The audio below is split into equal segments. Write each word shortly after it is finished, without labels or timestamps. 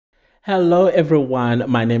Hello everyone,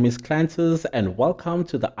 my name is Clantus and welcome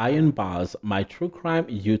to the Iron Bars, my true crime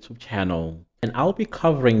YouTube channel. And I'll be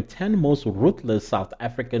covering 10 most ruthless South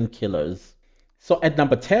African killers. So at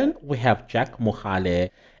number 10, we have Jack Mohale.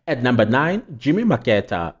 At number 9, Jimmy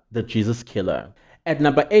Maketa, the Jesus Killer. At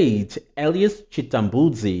number 8, Elias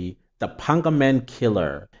Chitambudzi, the Pangaman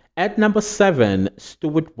Killer. At number 7,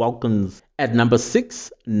 Stuart Wilkins. At number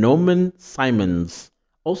 6, Norman Simons,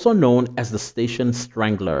 also known as the Station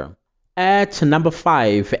Strangler. At number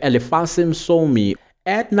 5, Elifasim Somi.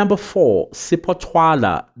 At number 4,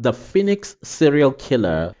 Sipotwala, the Phoenix serial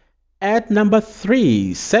killer. At number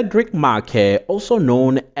 3, Cedric Marke, also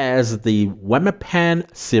known as the Wemapan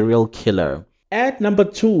serial killer. At number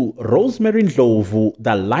 2, Rosemary Ndlovu,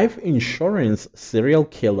 the life insurance serial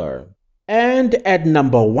killer. And at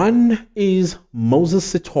number 1 is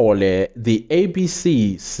Moses Sitole, the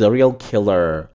ABC serial killer.